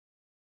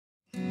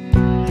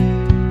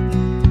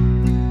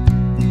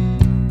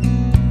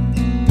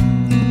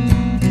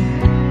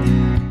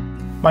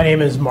My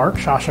name is Mark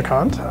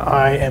Shashikant.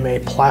 I am a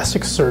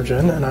plastic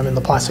surgeon and I'm in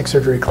the plastic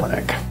surgery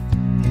clinic.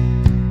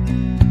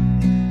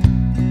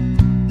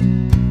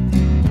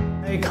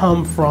 I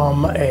come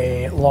from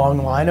a long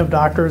line of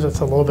doctors.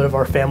 It's a little bit of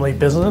our family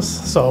business,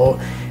 so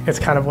it's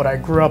kind of what I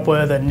grew up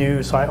with and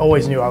knew, so I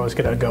always knew I was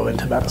going to go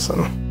into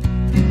medicine.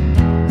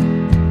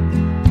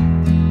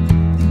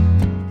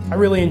 I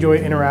really enjoy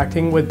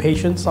interacting with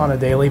patients on a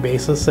daily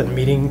basis and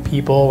meeting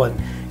people and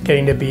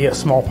getting to be a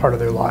small part of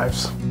their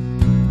lives.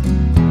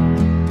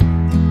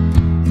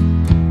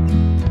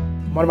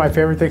 One of my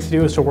favorite things to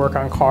do is to work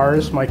on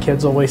cars. My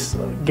kids always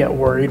get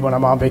worried when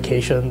I'm on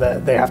vacation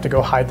that they have to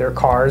go hide their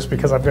cars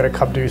because I'm going to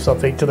come do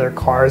something to their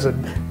cars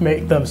and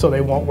make them so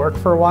they won't work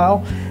for a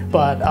while.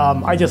 But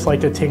I just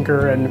like to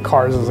tinker, and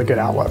cars is a good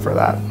outlet for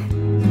that.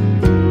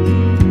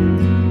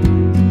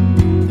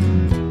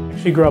 I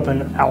actually grew up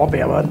in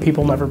Alabama, and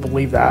people never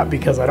believe that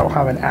because I don't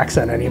have an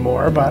accent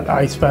anymore, but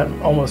I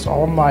spent almost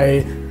all of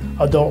my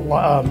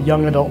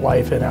young adult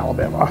life in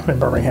Alabama, in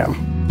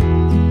Birmingham.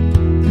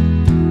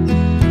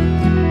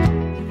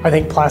 I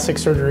think plastic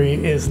surgery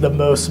is the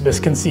most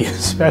misconceived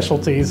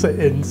specialties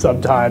in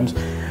sometimes.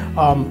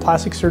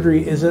 Plastic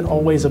surgery isn't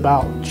always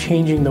about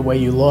changing the way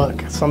you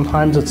look.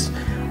 Sometimes it's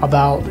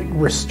about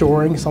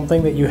restoring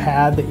something that you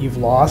had that you've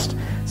lost.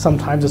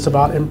 Sometimes it's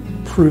about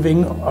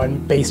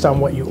improving based on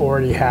what you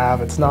already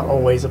have. It's not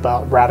always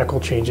about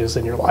radical changes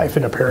in your life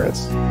and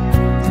appearance.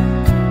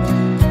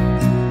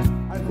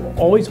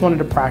 Always wanted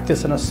to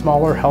practice in a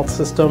smaller health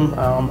system.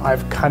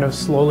 I've kind of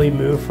slowly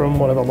moved from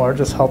one of the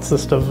largest health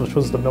systems, which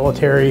was the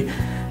military,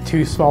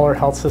 to smaller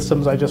health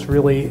systems. I just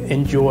really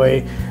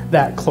enjoy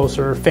that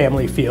closer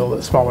family feel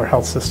that smaller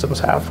health systems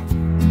have.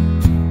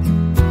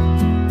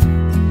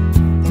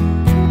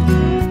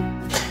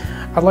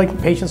 I'd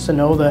like patients to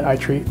know that I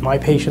treat my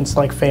patients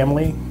like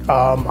family.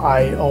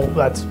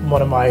 That's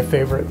one of my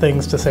favorite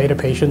things to say to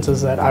patients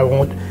is that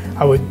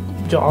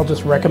I'll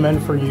just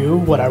recommend for you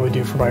what I would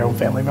do for my own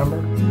family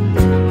member.